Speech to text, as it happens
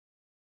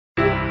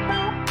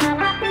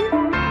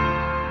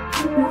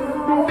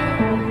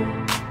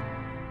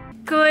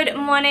Good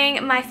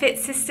morning, my fit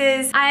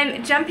sisters.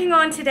 I'm jumping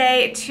on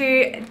today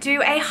to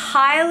do a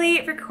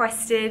highly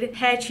requested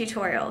hair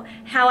tutorial.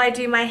 How I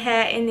do my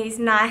hair in these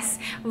nice,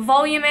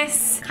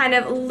 voluminous, kind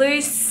of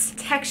loose,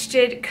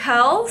 textured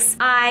curls.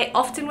 I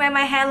often wear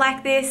my hair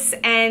like this,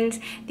 and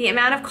the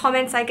amount of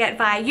comments I get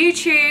via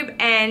YouTube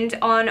and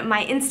on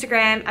my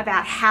Instagram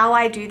about how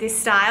I do this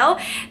style,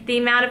 the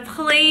amount of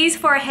pleas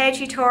for a hair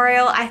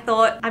tutorial, I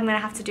thought I'm gonna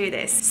have to do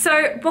this.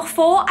 So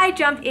before I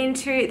jump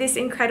into this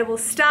incredible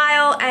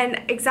style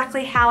and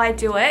exactly how I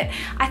do it,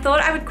 I thought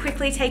I would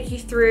quickly take you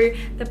through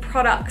the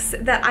products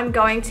that I'm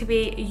going to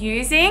be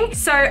using.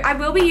 So I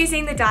will be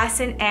using the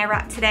Dyson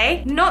Airwrap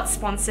today, not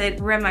sponsored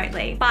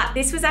remotely, but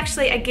this was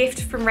actually a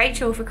gift from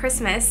Rachel for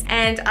Christmas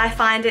and I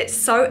find it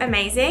so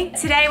amazing.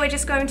 Today we're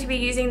just going to be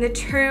using the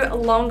two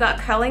longer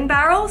curling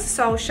barrels,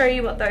 so I'll show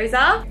you what those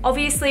are.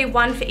 Obviously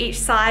one for each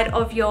side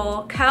of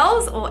your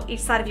curls or each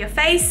side of your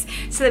face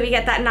so that we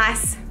get that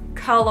nice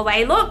curl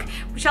away look,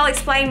 which I'll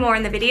explain more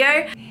in the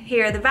video.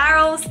 Here are the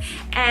barrels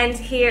and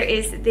here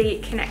is the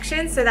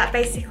connection. So that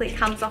basically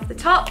comes off the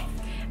top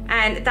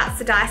and that's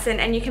the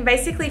Dyson, and you can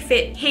basically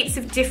fit heaps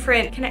of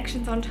different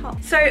connections on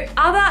top. So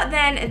other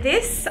than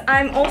this,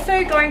 I'm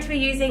also going to be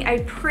using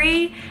a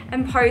pre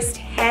and post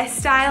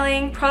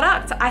hairstyling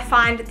product. I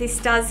find this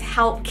does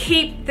help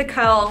keep the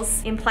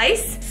curls in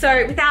place,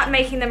 so without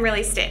making them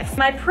really stiff.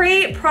 My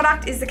pre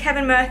product is the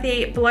Kevin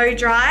Murphy Blow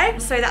Dry,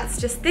 so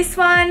that's just this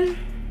one.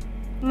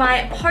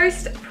 My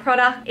post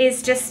product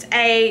is just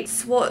a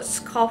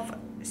Schwarzkopf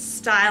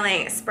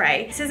styling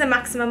spray. This is a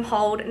maximum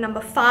hold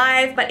number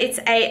 5, but it's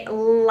a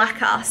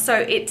lacquer, so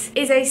it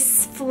is a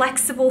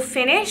flexible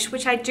finish,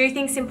 which I do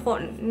think is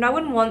important. No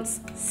one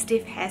wants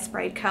stiff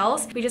hairsprayed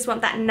curls. We just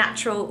want that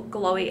natural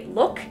glowy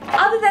look.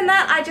 Other than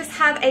that, I just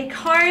have a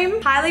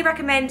comb. Highly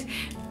recommend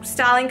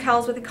styling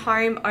curls with a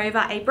comb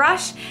over a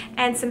brush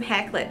and some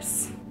hair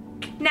clips.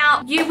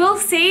 Now, you will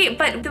see,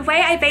 but the way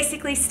I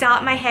basically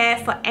start my hair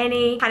for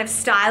any kind of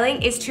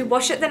styling is to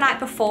wash it the night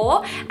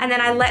before and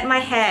then I let my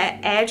hair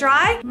air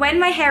dry. When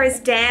my hair is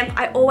damp,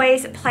 I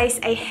always place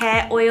a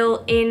hair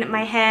oil in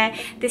my hair.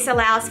 This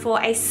allows for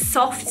a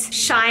soft,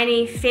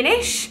 shiny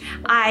finish.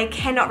 I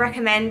cannot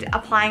recommend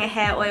applying a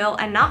hair oil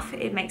enough.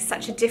 It makes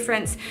such a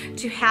difference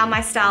to how my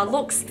style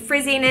looks,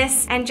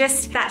 frizziness, and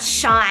just that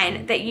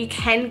shine that you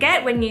can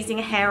get when using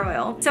a hair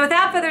oil. So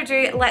without further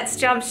ado, let's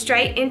jump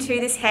straight into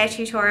this hair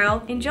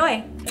tutorial.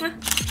 Enjoy.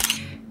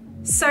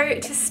 So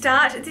to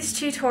start this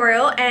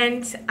tutorial,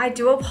 and I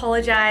do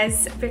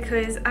apologize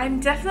because I'm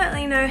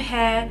definitely no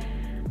hair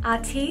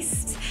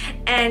artiste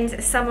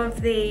and some of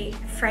the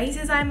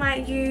phrases I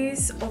might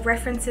use or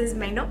references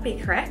may not be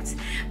correct,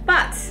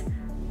 but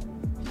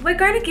we're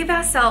going to give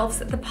ourselves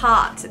the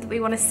part that we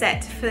want to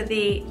set for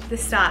the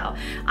style.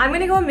 I'm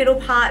going to go a middle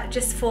part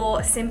just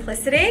for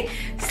simplicity.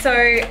 So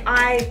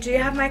I do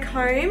have my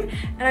comb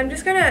and I'm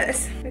just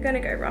we're going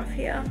to go rough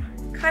here.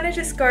 Kind of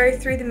just go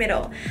through the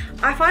middle.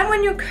 I find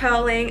when you're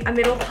curling, a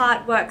middle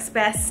part works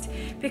best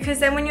because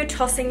then when you're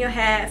tossing your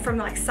hair from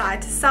like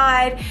side to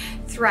side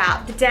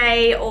throughout the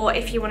day, or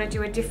if you want to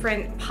do a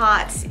different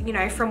part, you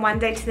know, from one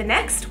day to the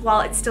next while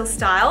it's still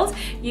styled,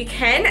 you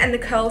can, and the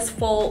curls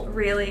fall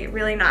really,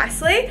 really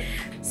nicely.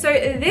 So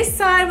this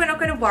side we're not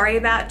going to worry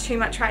about too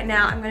much right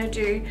now. I'm going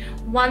to do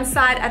one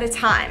side at a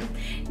time.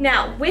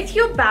 Now with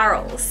your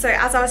barrels, so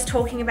as I was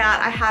talking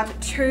about, I have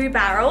 2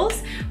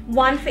 barrels,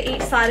 one for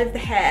each side of the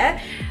hair.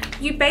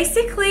 You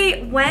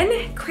basically,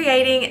 when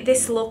creating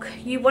this look,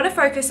 you want to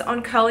focus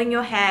on curling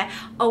your hair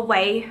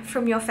away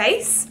from your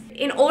face.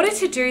 In order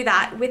to do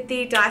that with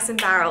the Dyson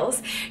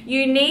barrels,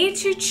 you need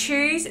to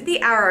choose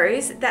the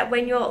arrows that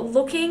when you're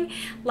looking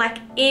like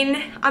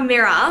in a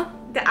mirror,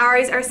 the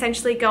arrows are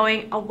essentially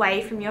going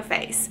away from your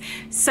face.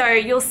 So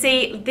you'll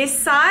see this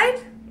side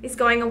is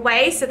going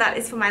away, so that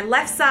is for my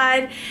left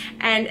side,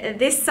 and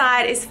this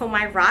side is for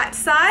my right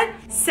side.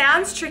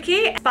 Sounds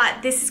tricky,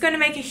 but this is going to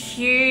make a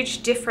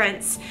huge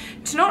difference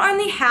to not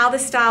only how the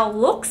style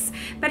looks,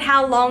 but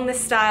how long the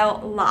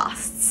style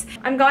lasts.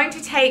 I'm going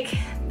to take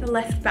the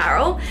left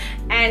barrel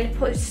and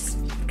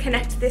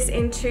connect this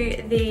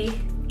into the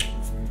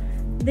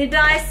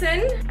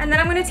Dyson, and then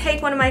I'm going to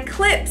take one of my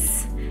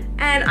clips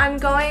and I'm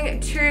going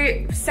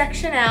to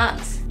section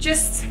out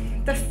just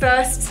the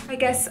first, I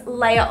guess,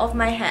 layer of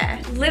my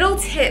hair. Little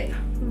tip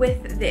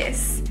with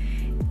this,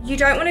 you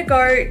don't want to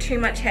go too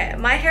much hair.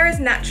 My hair is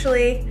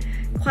naturally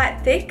quite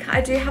thick.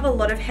 I do have a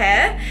lot of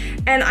hair,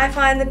 and I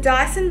find the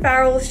Dyson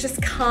barrels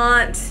just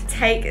can't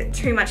take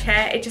too much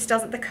hair. It just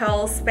doesn't, the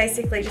curls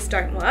basically just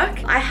don't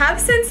work. I have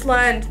since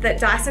learned that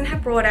Dyson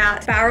have brought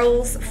out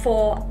barrels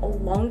for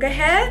longer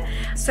hair.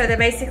 So they're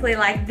basically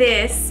like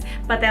this,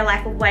 but they're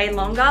like way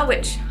longer,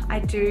 which I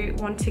do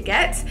want to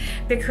get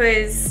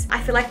because I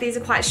feel like these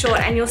are quite short,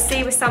 and you'll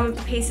see with some of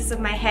the pieces of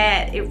my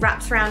hair, it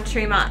wraps around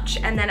too much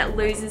and then it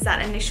loses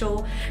that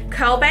initial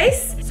curl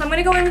base. So I'm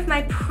gonna go in with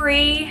my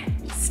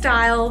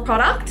pre-style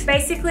product.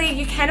 Basically,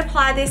 you can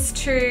apply this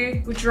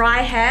to dry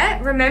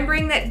hair,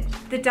 remembering that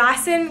the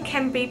Dyson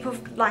can be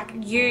like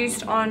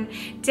used on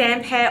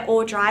damp hair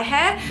or dry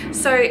hair.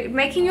 So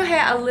making your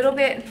hair a little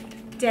bit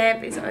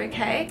damp is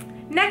okay.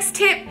 Next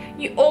tip,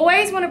 you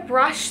always want to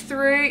brush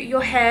through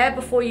your hair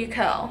before you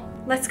curl.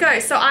 Let's go.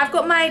 So I've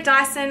got my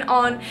Dyson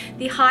on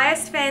the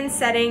highest fan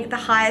setting, the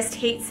highest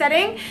heat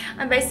setting.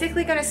 I'm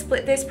basically going to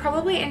split this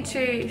probably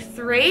into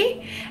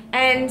 3,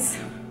 and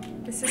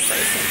this is so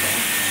simple.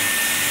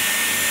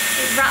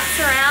 It wraps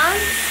around.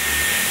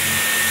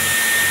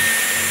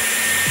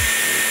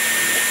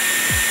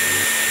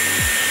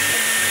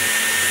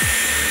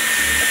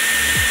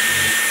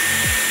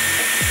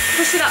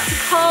 Push it up to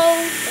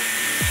cold.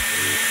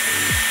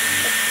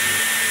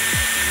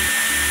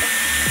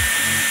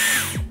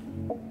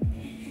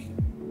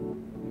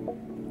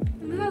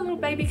 Look at that little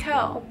baby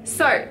curl.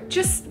 So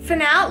just for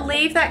now,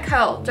 leave that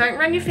curl. Don't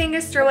run your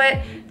fingers through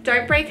it.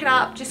 Don't break it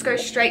up. Just go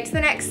straight to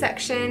the next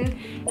section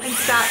and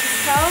start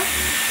this curl.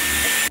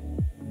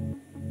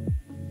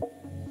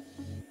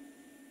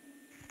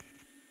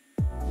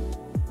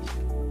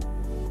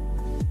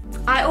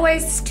 I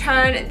always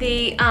turn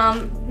the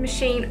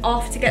machine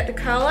off to get the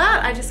curl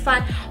out. I just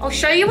find, I'll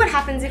show you what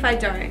happens if I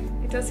don't.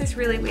 It does this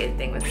really weird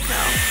thing with the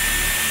curl.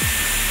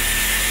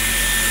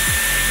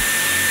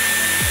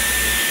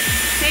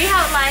 See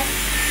how like,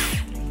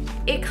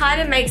 it kind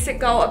of makes it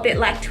go a bit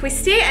like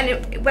twisty,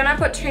 and when I've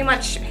got too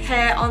much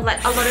hair on,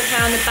 like a lot of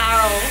hair on the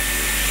barrel,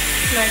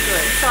 it's no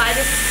good. So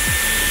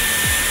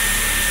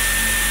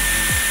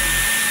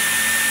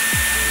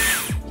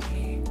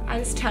I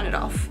just turn it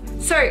off.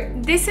 So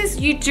this is,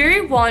 you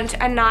do want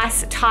a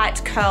nice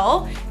tight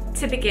curl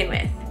to begin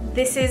with.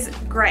 This is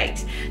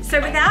great.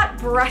 So without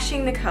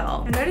brushing the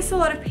curl, I notice a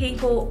lot of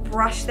people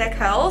brush their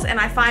curls, and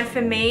I find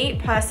for me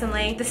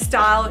personally, the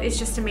style is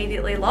just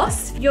immediately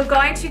lost. You're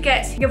going to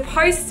get your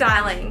post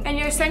styling, and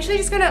you're essentially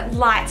just gonna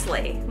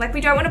lightly, like we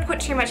don't want to put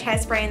too much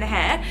hairspray in the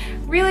hair,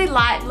 really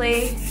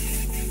lightly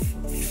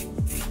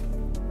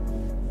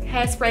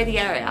hairspray the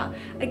area.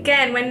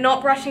 Again, we're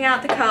not brushing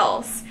out the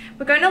curls.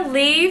 We're going to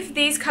leave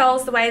these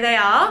curls the way they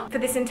are for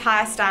this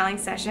entire styling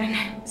session.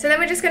 So then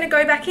we're just going to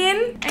go back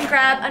in and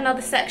grab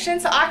another section.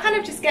 So I kind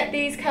of just get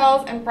these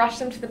curls and brush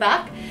them to the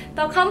back.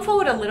 They'll come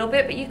forward a little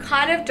bit, but you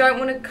kind of don't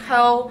want to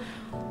curl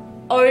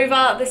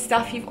over the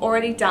stuff you've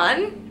already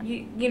done.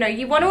 You know,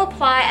 you want to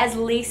apply as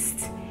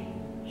least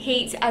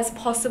heat as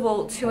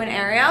possible to an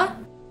area.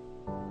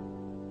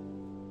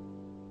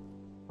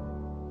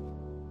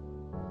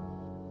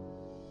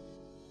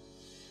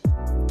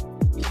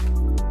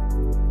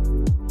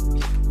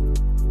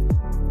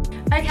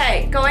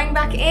 Okay, going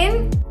back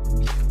in.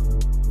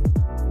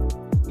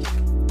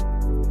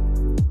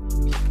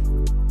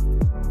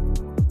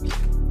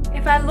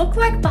 If I look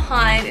like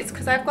behind, it's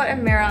because I've got a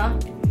mirror.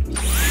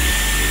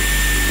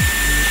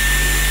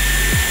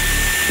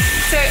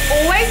 So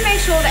always make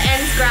sure the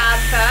ends grab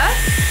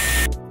first.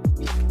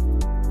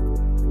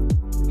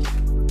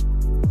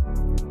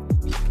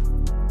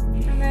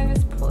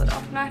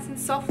 Nice and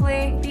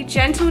softly. Be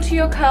gentle to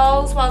your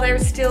curls while they're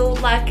still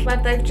like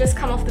they've just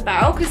come off the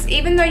barrel, because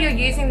even though you're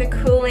using the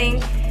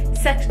cooling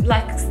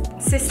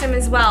system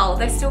as well,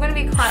 they're still going to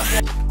be quite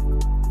warm.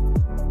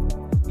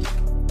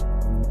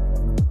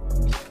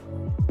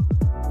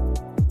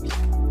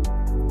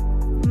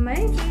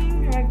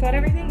 Amazing. Have I got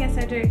everything? Yes,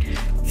 I do.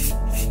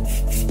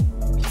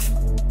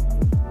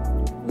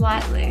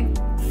 Lightly.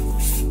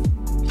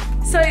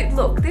 So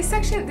look, this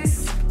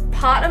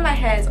part of my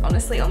hair is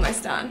honestly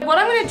almost done. What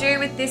I'm going to do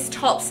with this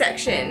top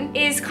section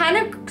is kind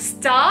of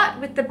start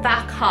with the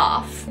back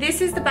half.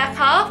 This is the back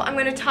half. I'm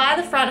going to tie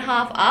the front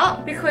half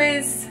up,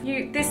 because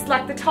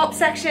like the top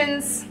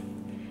sections,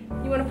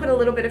 you want to put a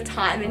little bit of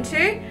time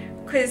into,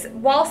 because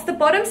whilst the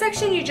bottom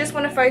section you just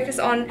want to focus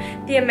on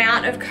the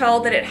amount of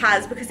curl that it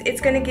has, because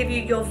it's going to give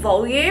you your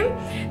volume.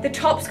 The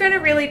top's going to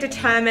really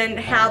determine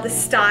how the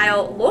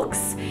style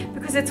looks,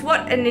 because it's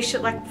what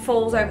initially like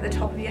falls over the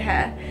top of your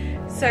hair.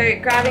 So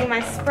grabbing my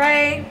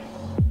spray,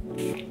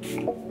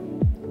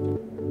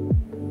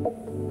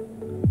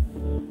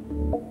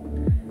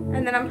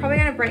 and then I'm probably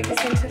going to break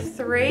this into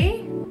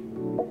 3,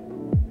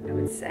 I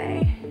would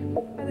say,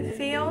 by the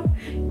feel.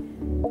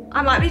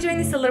 I might be doing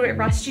this a little bit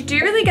rushed. You do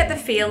really get the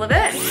feel of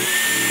it.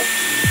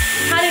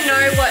 You kind of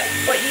know what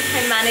you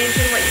can manage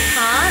and what you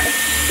can't.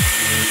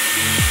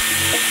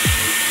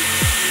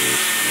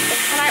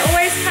 And I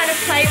always kind of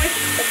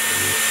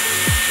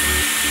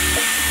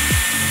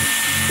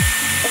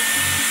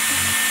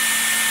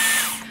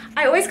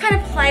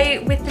play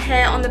with the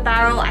hair on the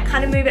barrel. I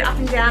kind of move it up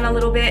and down a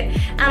little bit,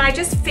 and I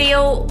just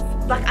feel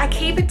like I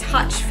keep a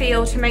touch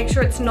feel to make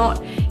sure it's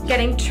not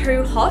getting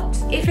too hot.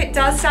 If it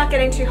does start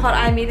getting too hot,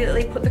 I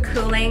immediately put the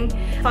cooling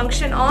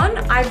function on.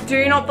 I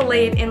do not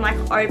believe in like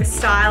over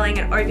styling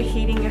and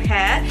overheating your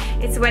hair.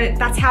 It's when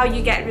that's how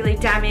you get really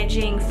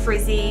damaging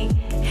frizzy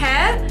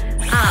hair.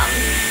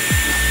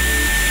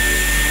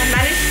 I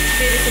managed to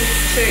do this in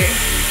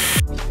just 2.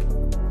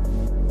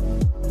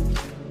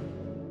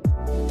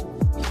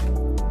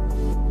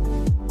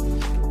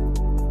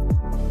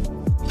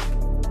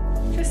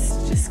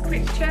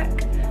 Quick check.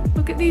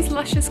 Look at these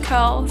luscious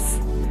curls.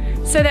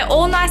 So they're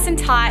all nice and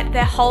tight,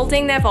 they're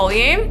holding their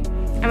volume,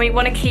 and we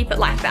want to keep it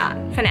like that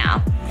for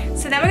now.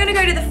 So then we're gonna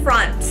go to the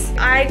front.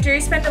 I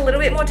do spend a little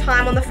bit more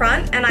time on the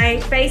front, and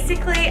I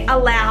basically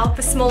allow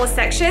for smaller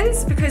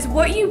sections, because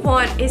what you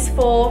want is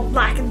for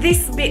like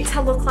this bit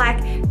to look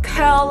like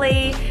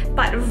curly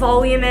but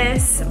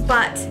voluminous,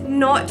 but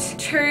not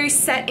too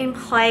set in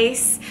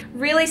place.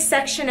 Really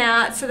section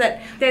out so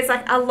that there's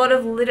like a lot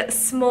of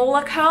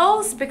smaller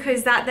curls,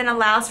 because that then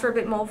allows for a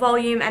bit more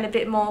volume and a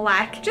bit more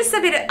like just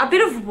a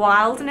bit of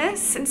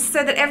wildness, and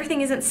so that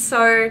everything isn't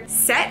so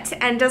set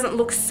and doesn't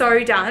look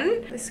so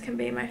done. This can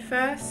be my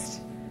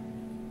first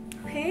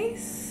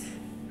piece.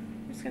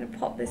 I'm just gonna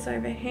pop this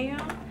over here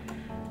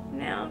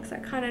now because I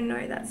kind of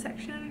know that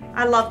section.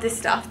 I love this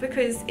stuff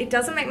because it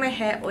doesn't make my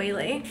hair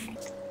oily.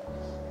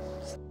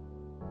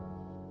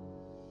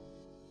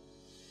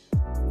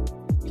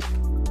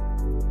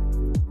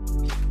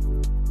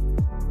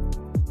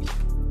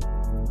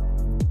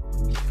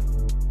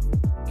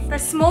 The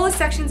smaller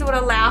sections would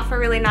allow for a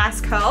really nice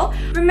curl.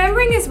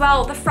 Remembering as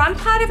well, the front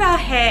part of our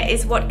hair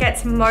is what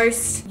gets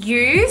most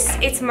used.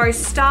 It's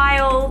most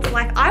styled.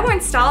 Like, I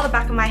won't style the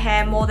back of my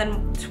hair more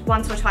than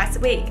once or twice a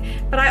week,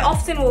 but I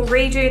often will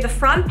redo the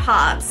front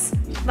parts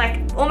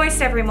like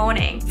almost every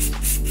morning.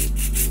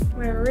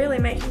 We're really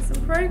making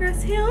some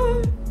progress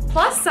here.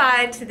 Plus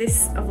side to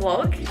this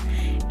vlog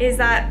is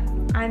that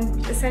I'm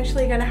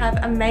essentially gonna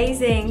have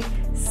amazing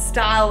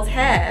styled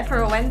hair for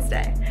a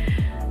Wednesday.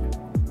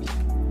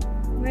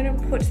 I'm going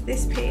to put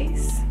this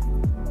piece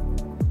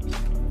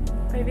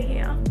over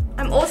here.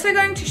 I'm also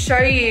going to show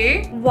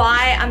you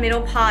why a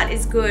middle part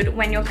is good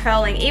when you're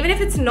curling. Even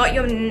if it's not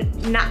your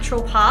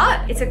natural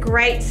part, it's a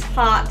great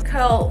part to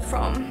curl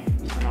from,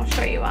 and I'll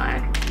show you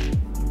why.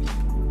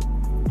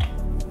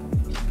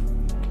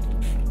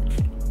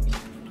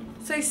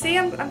 So see,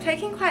 I'm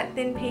taking quite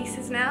thin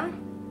pieces now.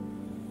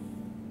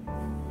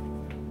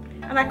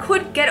 And I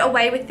could get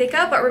away with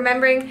thicker, but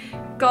remembering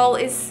goal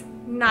is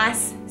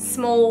nice,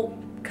 small,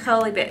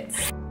 curly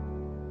bits.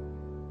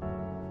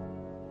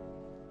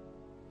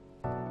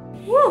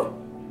 Woo!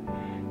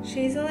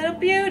 She's a little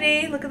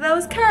beauty. Look at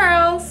those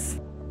curls.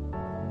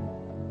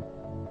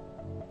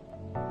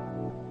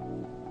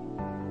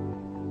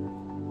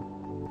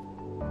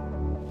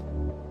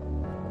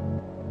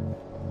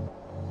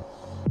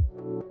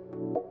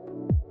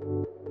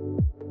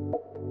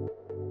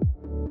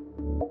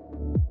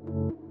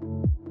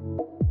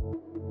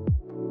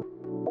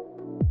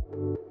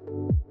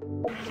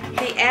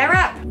 The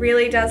Airwrap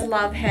really does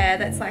love hair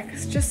that's like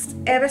just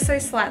ever so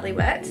slightly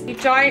wet. You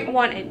don't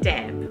want it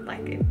damp,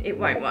 like it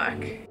won't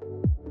work.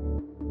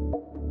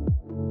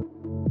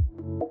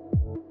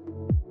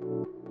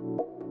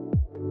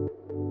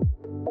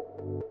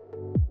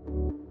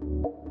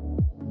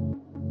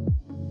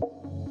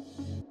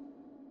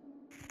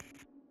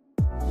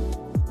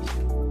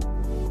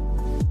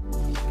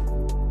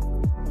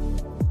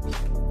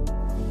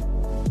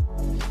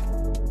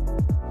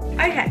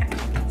 Okay,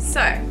 so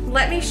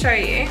let me show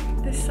you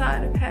this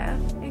side of hair.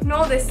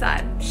 Ignore this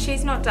side,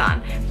 she's not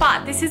done.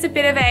 But this is a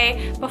bit of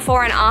a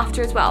before and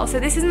after as well. So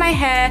this is my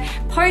hair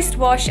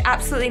post-wash,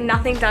 absolutely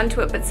nothing done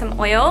to it but some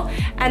oil.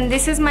 And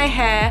this is my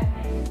hair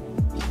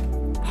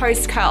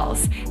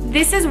post-curls.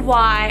 This is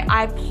why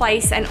I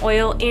place an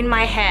oil in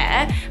my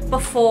hair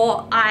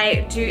before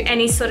I do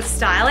any sort of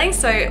styling.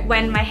 So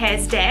when my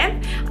hair's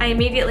damp, I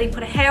immediately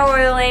put a hair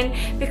oil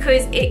in,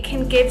 because it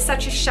can give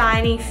such a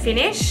shiny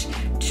finish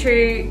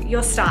to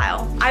your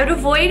style. I would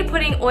avoid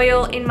putting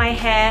oil in my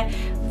hair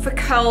for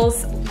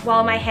curls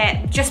while my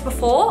hair, just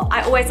before.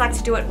 I always like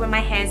to do it when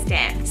my hair's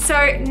damp.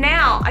 So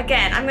now,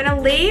 again, I'm gonna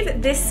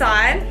leave this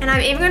side, and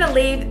I'm even gonna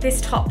leave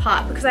this top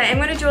part, because I am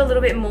gonna do a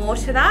little bit more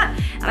to that,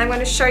 and I'm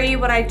gonna show you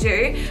what I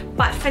do.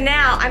 But for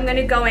now, I'm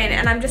gonna go in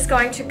and I'm just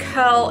going to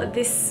curl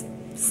this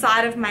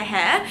side of my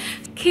hair.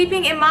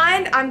 Keeping in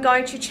mind, I'm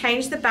going to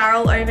change the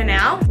barrel over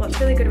now. What's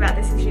really good about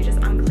this is you just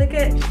unclick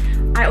it.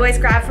 I always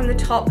grab from the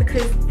top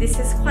because this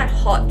is quite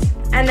hot.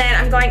 And then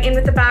I'm going in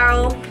with the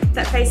barrel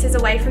that faces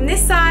away from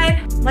this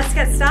side. Let's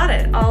get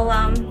started.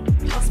 I'll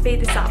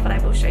speed this up, but I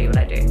will show you what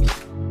I do.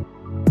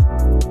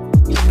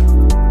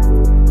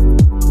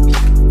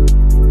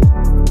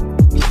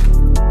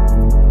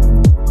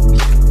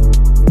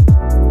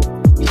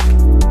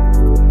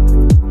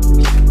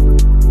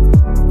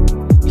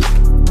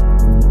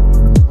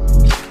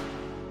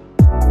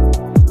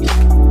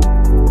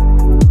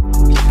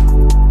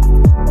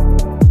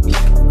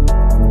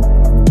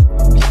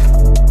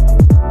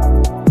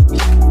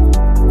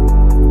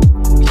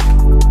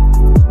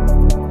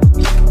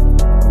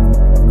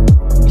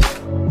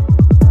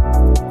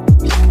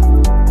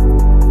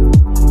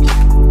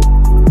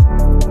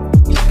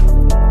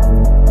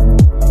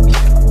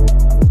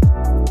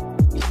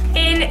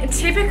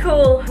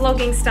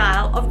 vlogging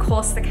style, of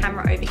course the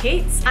camera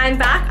overheats. I'm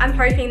back. I'm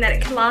hoping that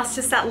it can last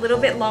just that little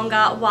bit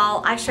longer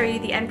while I show you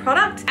the end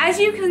product. As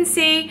you can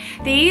see,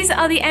 these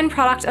are the end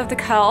product of the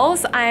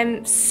curls.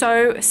 I'm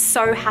so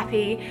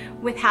happy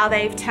with how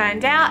they've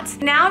turned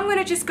out. Now I'm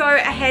gonna just go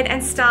ahead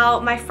and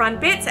style my front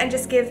bits and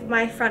just give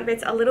my front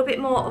bits a little bit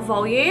more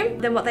volume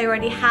than what they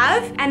already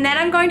have. And then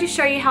I'm going to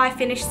show you how I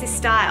finish this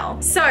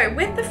style. So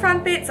with the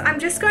front bits, I'm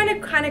just going to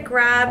kind of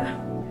grab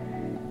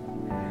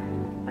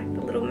like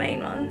the little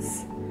main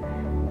ones.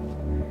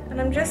 And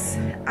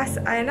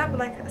I end up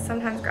like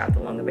sometimes grab the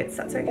longer bits,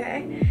 that's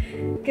okay.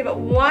 Give it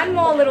one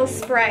more little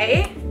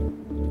spray.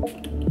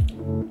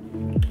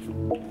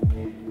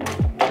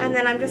 And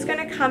then I'm just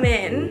gonna come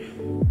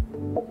in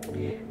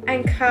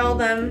and curl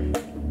them.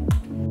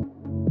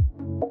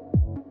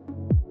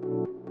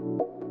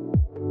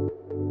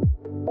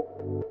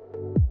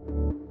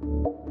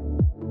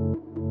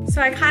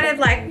 So I kind of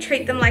like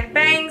treat them like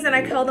bangs and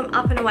I curl them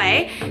up and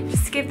away,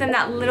 just to give them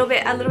that a little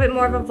bit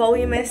more of a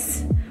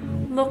voluminous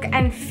look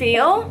and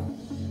feel.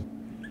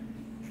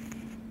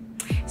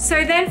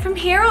 So then from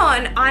here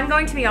on, I'm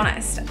going to be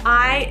honest,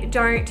 I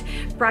don't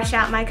brush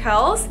out my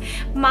curls.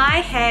 My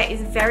hair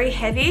is very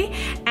heavy,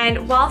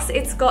 and whilst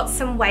it's got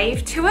some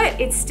wave to it,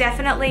 it's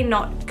definitely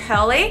not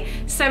curly,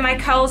 so my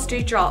curls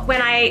do drop.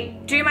 When I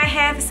do my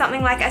hair for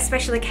something like a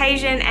special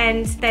occasion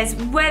and there's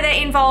weather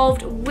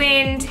involved,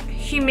 wind,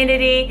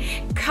 humidity,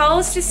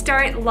 curls just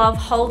don't love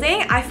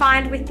holding. I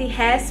find with the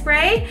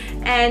hairspray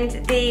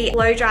and the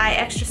blow dry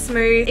extra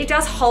smooth, it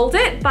does hold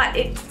it, but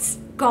it's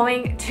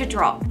going to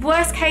drop.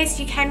 Worst case,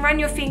 you can run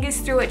your fingers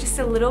through it just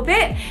a little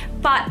bit,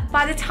 but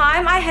by the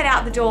time I head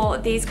out the door,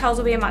 these curls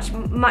will be much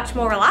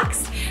more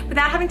relaxed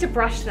without having to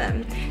brush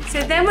them.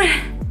 So then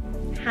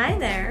hi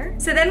there.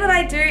 So then what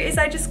I do is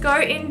I just go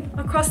in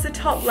across the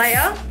top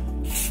layer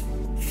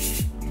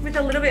with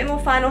a little bit more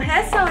final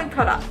hairstyling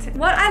product.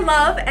 What I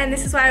love, and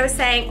this is why I was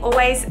saying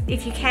always,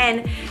 if you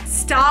can,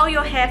 style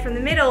your hair from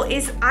the middle,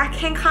 is I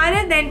can kind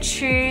of then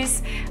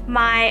choose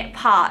my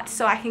part.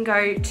 So I can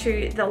go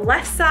to the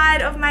left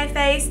side of my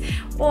face,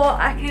 or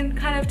I can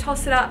kind of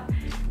toss it up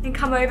and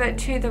come over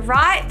to the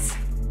right.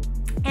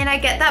 And I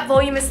get that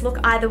voluminous look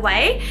either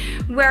way.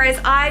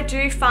 Whereas I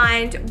do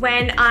find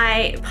when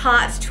I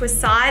part to a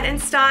side and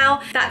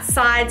style, that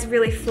side's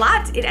really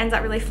flat. It ends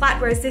up really flat,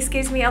 whereas this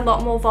gives me a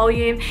lot more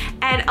volume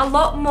and a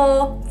lot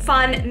more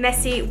fun,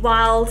 messy,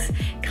 wild,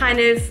 kind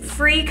of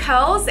free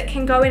curls that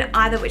can go in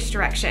either which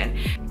direction.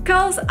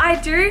 Girls, I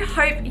do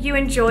hope you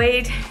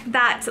enjoyed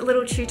that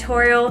little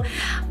tutorial.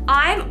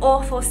 I'm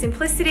all for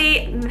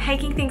simplicity,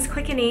 making things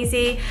quick and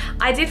easy.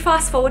 I did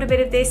fast forward a bit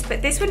of this,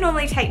 but this would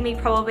normally take me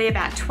probably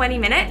about 20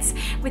 minutes.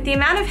 With the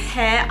amount of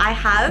hair I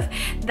have,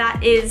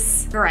 that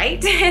is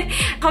great.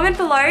 Comment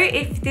below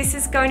if this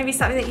is going to be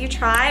something that you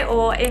try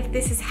or if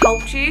this has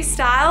helped you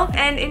style.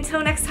 And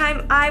until next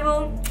time, I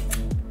will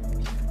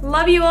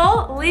love you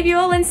all, leave you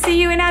all, and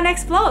see you in our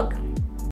next vlog.